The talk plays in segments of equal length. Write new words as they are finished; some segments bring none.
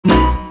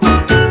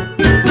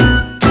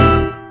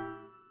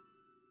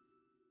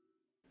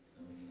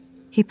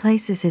He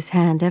places his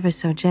hand ever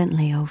so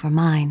gently over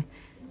mine,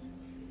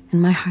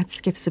 and my heart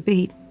skips a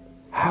beat.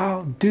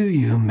 How do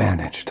you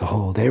manage to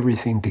hold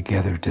everything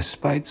together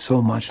despite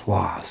so much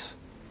loss?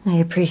 I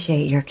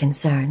appreciate your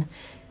concern.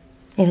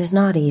 It is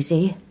not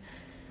easy.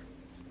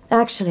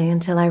 Actually,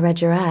 until I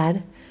read your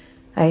ad,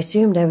 I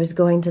assumed I was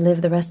going to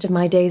live the rest of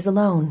my days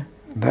alone.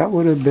 That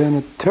would have been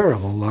a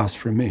terrible loss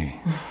for me.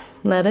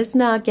 Let us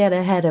not get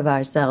ahead of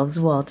ourselves,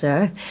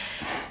 Walter.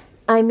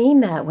 I mean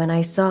that when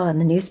I saw in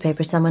the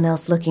newspaper someone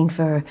else looking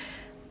for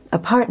a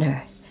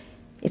partner,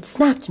 it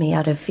snapped me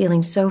out of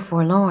feeling so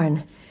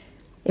forlorn.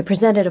 It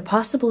presented a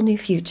possible new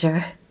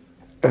future.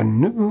 A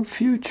new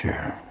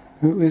future?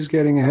 Who is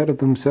getting ahead of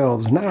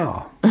themselves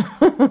now?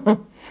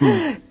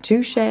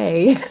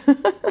 Touché.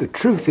 The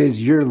truth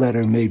is, your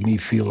letter made me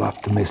feel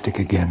optimistic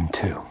again,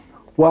 too.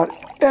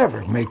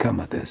 Whatever may come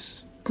of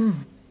this.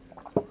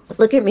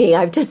 Look at me,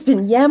 I've just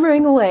been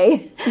yammering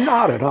away.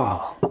 Not at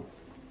all.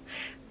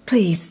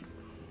 Please,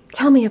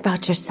 tell me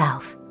about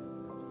yourself.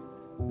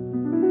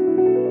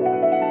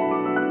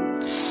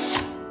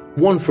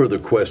 One further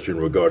question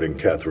regarding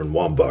Kathryn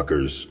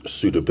Wombacher's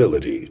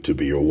suitability to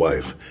be your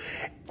wife.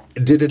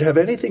 Did it have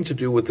anything to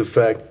do with the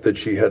fact that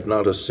she had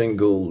not a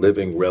single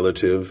living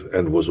relative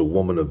and was a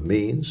woman of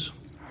means?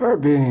 Her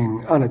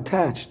being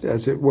unattached,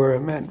 as it were,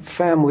 meant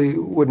family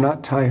would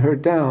not tie her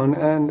down,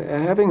 and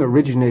having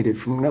originated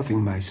from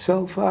nothing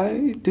myself,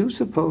 I do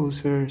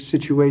suppose her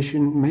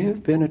situation may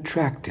have been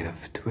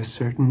attractive to a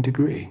certain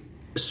degree.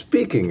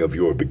 Speaking of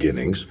your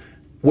beginnings,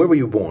 where were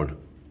you born?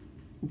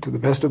 To the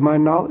best of my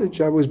knowledge,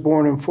 I was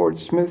born in Fort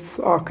Smith,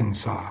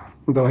 Arkansas,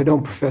 though I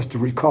don't profess to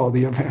recall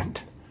the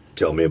event.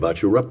 Tell me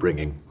about your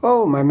upbringing.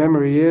 Oh, my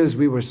memory is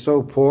we were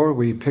so poor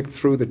we picked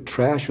through the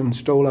trash and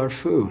stole our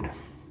food.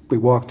 We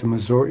walked to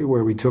Missouri,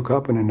 where we took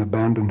up in an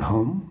abandoned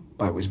home.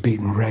 I was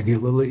beaten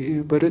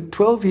regularly, but at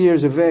 12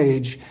 years of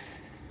age,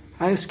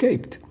 I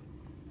escaped.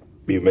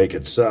 You make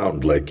it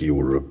sound like you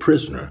were a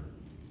prisoner.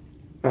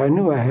 I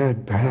knew I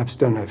had perhaps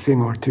done a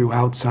thing or two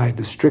outside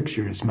the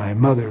strictures my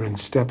mother and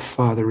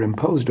stepfather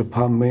imposed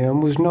upon me,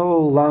 and was no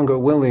longer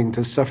willing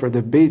to suffer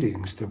the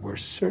beatings that were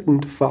certain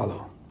to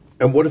follow.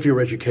 And what of your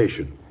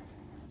education?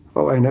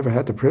 Oh, I never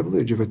had the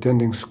privilege of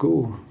attending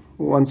school.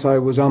 Once I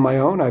was on my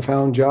own, I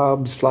found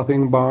jobs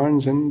slopping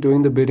barns and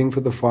doing the bidding for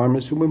the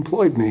farmers who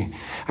employed me.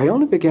 I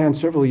only began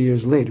several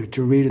years later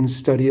to read and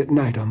study at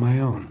night on my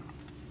own.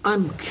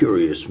 I'm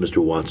curious,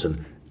 Mr.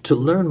 Watson, to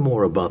learn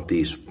more about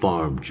these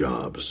farm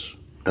jobs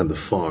and the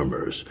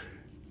farmers.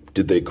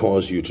 Did they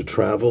cause you to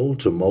travel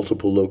to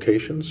multiple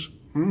locations?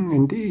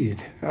 Indeed.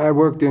 I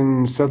worked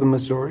in southern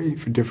Missouri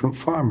for different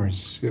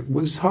farmers. It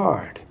was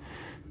hard.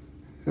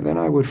 And then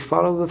I would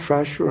follow the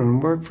thrasher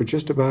and work for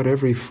just about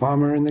every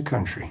farmer in the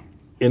country.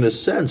 In a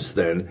sense,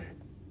 then,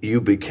 you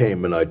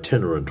became an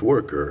itinerant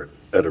worker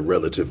at a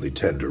relatively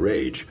tender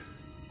age.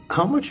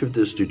 How much of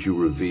this did you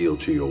reveal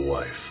to your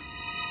wife?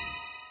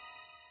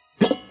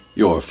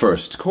 Your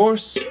first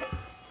course,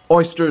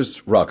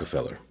 oysters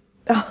Rockefeller.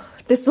 Oh,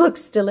 this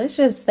looks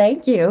delicious,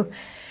 thank you.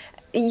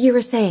 You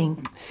were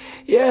saying?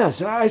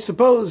 Yes, I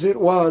suppose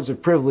it was a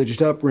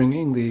privileged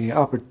upbringing, the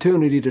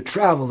opportunity to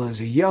travel as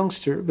a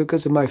youngster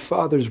because of my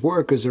father's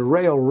work as a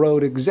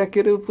railroad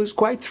executive was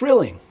quite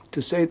thrilling,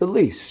 to say the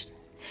least.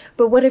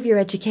 But what of your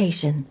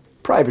education?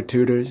 Private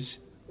tutors.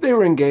 They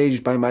were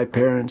engaged by my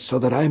parents so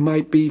that I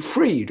might be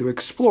free to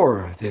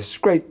explore this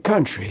great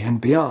country and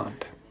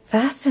beyond.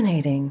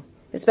 Fascinating,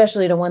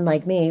 especially to one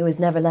like me who has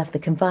never left the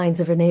confines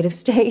of her native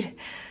state.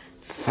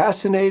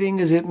 Fascinating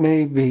as it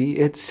may be,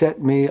 it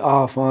set me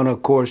off on a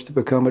course to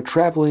become a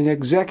traveling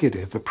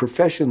executive, a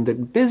profession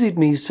that busied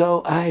me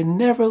so I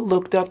never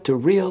looked up to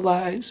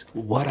realize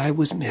what I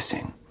was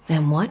missing.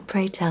 And what,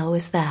 pray tell,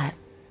 was that?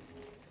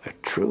 A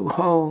true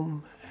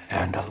home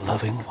and a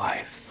loving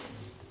wife.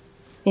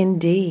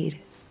 Indeed.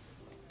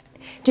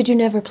 Did you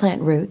never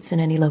plant roots in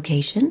any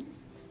location?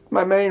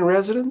 My main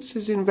residence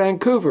is in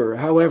Vancouver.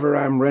 However,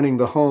 I'm renting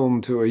the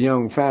home to a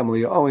young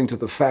family owing to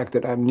the fact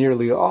that I'm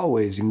nearly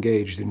always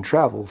engaged in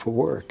travel for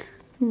work.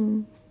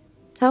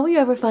 How will you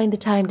ever find the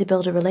time to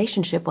build a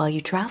relationship while you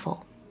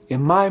travel?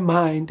 In my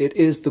mind, it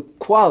is the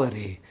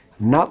quality,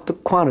 not the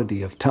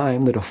quantity of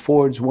time that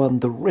affords one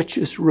the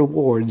richest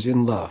rewards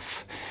in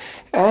love.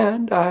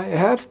 And I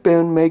have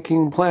been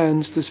making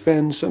plans to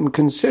spend some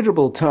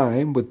considerable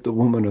time with the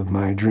woman of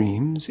my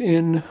dreams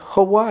in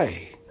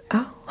Hawaii.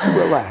 Oh. To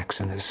relax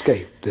and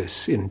escape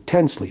this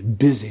intensely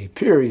busy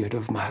period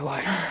of my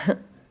life.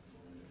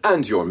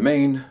 And your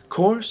main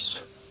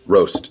course,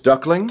 roast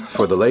duckling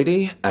for the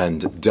lady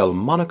and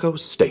Delmonico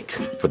steak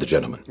for the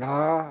gentleman.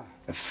 Ah,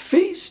 a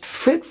feast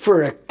fit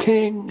for a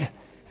king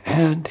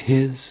and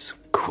his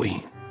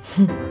queen.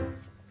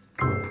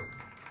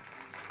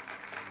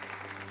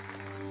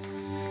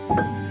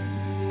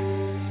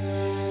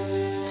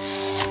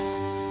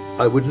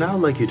 I would now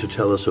like you to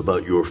tell us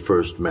about your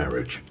first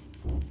marriage.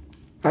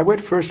 I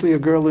wed firstly a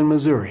girl in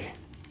Missouri,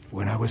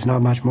 when I was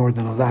not much more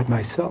than a lad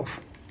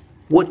myself.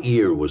 What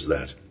year was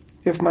that?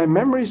 If my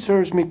memory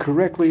serves me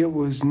correctly, it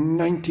was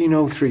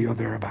 1903 or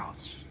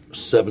thereabouts.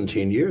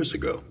 17 years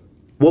ago.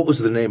 What was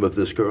the name of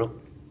this girl?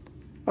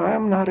 I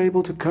am not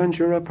able to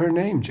conjure up her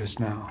name just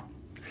now.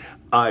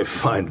 I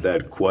find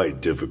that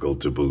quite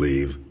difficult to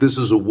believe. This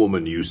is a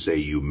woman you say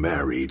you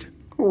married.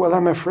 Well,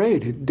 I'm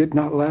afraid it did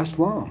not last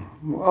long,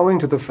 owing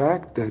to the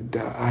fact that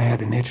I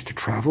had an itch to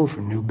travel for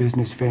new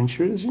business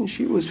ventures, and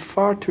she was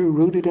far too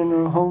rooted in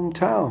her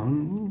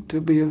hometown to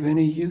be of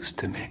any use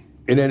to me.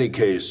 In any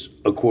case,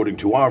 according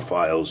to our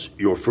files,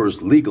 your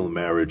first legal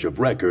marriage of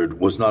record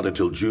was not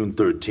until June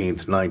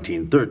 13th,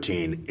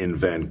 1913, in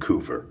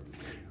Vancouver.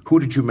 Who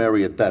did you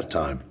marry at that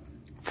time?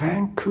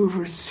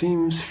 Vancouver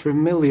seems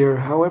familiar.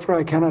 However,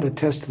 I cannot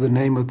attest to the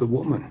name of the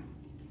woman.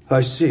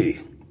 I see.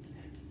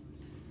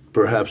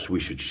 Perhaps we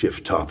should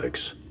shift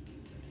topics.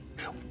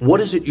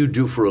 What is it you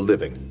do for a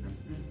living?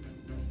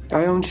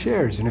 I own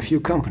shares in a few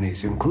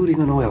companies, including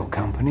an oil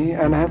company,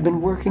 and have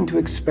been working to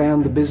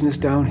expand the business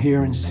down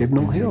here in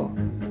Signal Hill.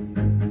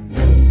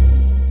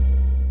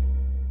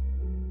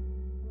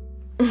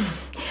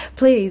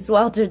 Please,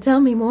 Walter, tell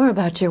me more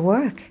about your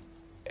work.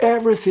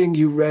 Everything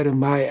you read in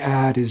my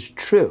ad is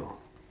true.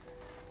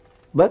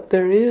 But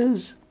there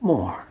is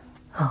more.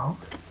 Oh?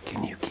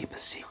 Can you keep a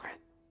secret?